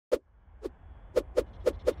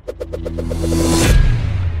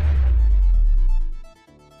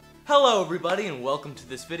Hello everybody and welcome to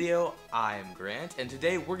this video. I'm Grant and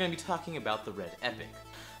today we're going to be talking about the Red Epic.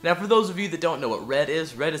 Now for those of you that don't know what Red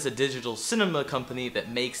is a digital cinema company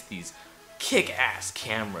that makes these kick-ass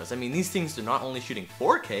cameras. I mean, these things are not only shooting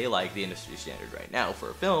 4K like the industry standard right now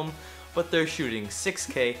for a film, but they're shooting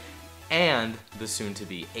 6K and the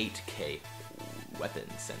soon-to-be 8K weapon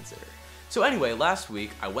sensor. So anyway, last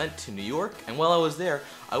week I went to New York, and while I was there,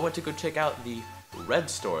 I went to go check out the Red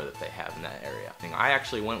store that they have in that area. I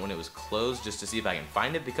actually went when it was closed just to see if I can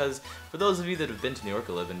find it, because for those of you that have been to New York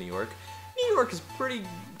or live in New York is a pretty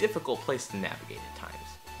difficult place to navigate at times.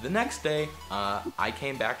 The next day, I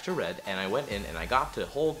came back to Red, and I went in and I got to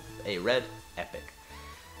hold a Red Epic.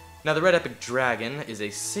 Now the Red Epic Dragon is a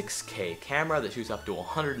 6K camera that shoots up to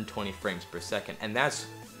 120 frames per second, and that's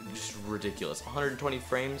just ridiculous. 120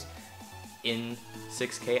 frames in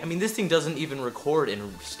 6K. I mean, this thing doesn't even record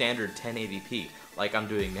in standard 1080p like I'm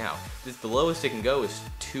doing now. The lowest it can go is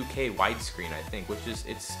 2K widescreen, I think, which is,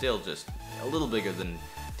 it's still just a little bigger than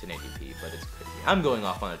 1080p, but it's crazy. I'm going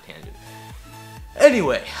off on a tangent.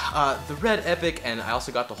 Anyway, the Red Epic, and I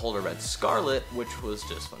also got to hold a Red Scarlet, which was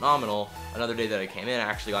just phenomenal. Another day that I came in, I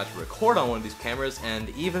actually got to record on one of these cameras, and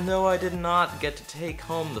even though I did not get to take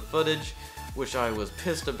home the footage, which I was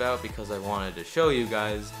pissed about because I wanted to show you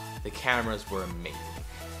guys, the cameras were amazing.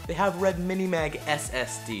 They have Red Minimag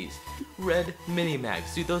SSDs. Red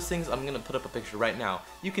Minimags. Dude, those things, I'm gonna put up a picture right now.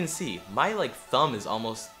 You can see, my thumb is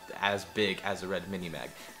almost as big as a Red Minimag.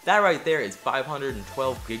 That right there is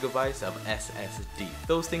 512 gigabytes of SSD.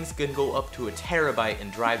 Those things can go up to a terabyte in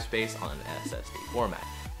drive space on an SSD format.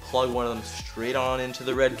 Plug one of them straight on into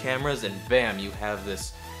the Red cameras and bam, you have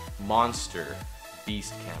this monster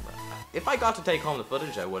beast camera. If I got to take home the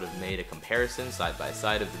footage, I would have made a comparison side by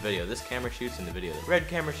side of the video this camera shoots and the video the Red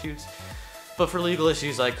camera shoots, but for legal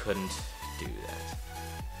issues I couldn't do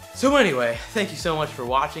that. So anyway, thank you so much for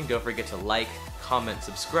watching. Don't forget to like, comment,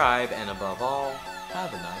 subscribe, and above all,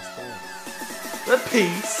 have a nice day.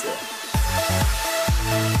 Peace!